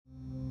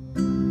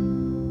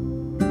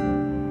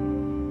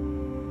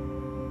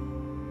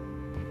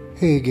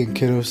Hey again,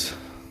 kiddos.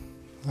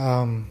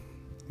 I'm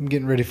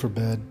getting ready for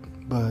bed,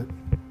 but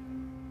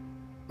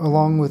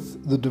along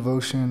with the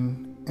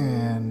devotion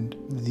and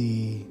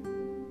the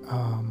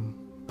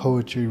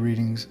poetry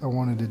readings, I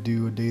wanted to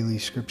do a daily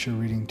scripture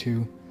reading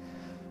too.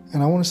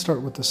 And I want to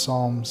start with the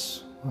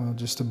Psalms,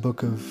 just a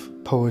book of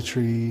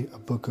poetry, a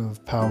book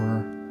of power,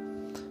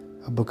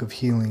 a book of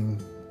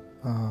healing.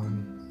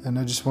 And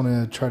I just want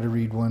to try to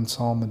read one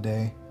psalm a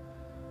day.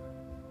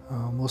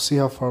 We'll see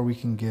how far we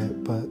can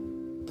get, but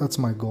that's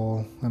my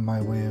goal and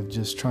my way of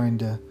just trying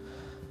to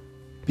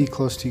be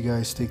close to you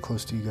guys, stay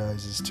close to you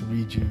guys, is to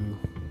read you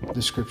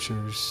the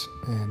scriptures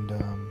and,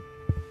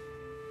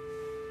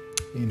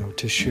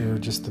 to share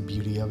just the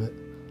beauty of it.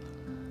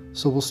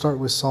 So we'll start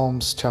with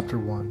Psalms chapter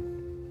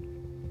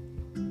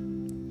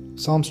 1.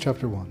 Psalms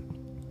chapter 1.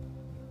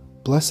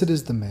 Blessed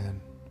is the man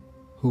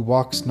who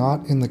walks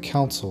not in the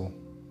counsel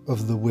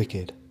of the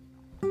wicked,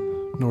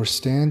 nor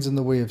stands in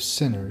the way of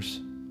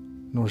sinners,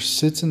 nor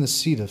sits in the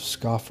seat of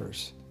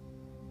scoffers.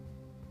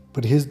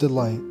 But his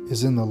delight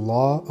is in the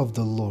law of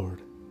the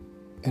Lord,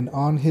 and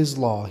on his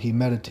law he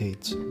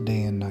meditates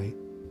day and night.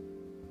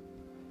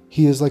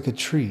 He is like a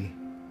tree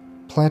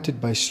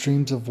planted by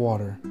streams of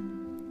water,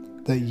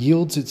 that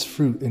yields its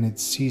fruit in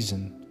its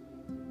season,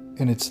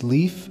 and its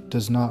leaf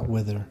does not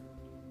wither.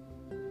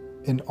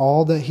 In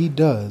all that he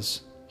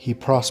does, he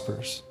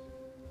prospers.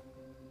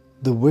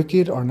 The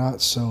wicked are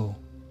not so,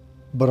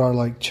 but are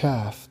like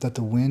chaff that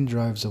the wind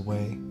drives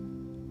away.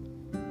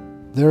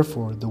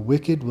 Therefore the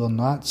wicked will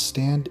not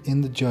stand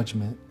in the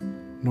judgment,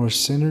 nor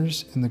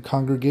sinners in the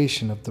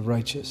congregation of the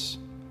righteous.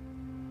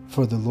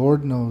 For the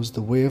Lord knows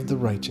the way of the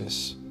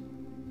righteous,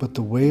 but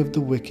the way of the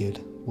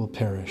wicked will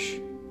perish.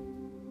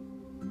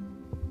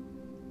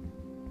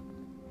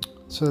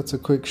 So that's a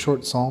quick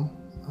short psalm.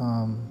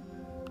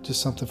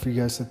 Just something for you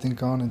guys to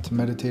think on and to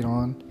meditate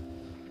on,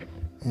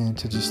 and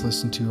to just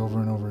listen to over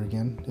and over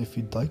again if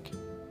you'd like.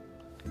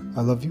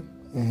 I love you,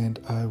 and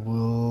I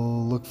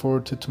will look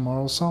forward to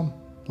tomorrow's psalm.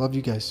 Love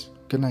you guys.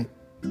 Good night.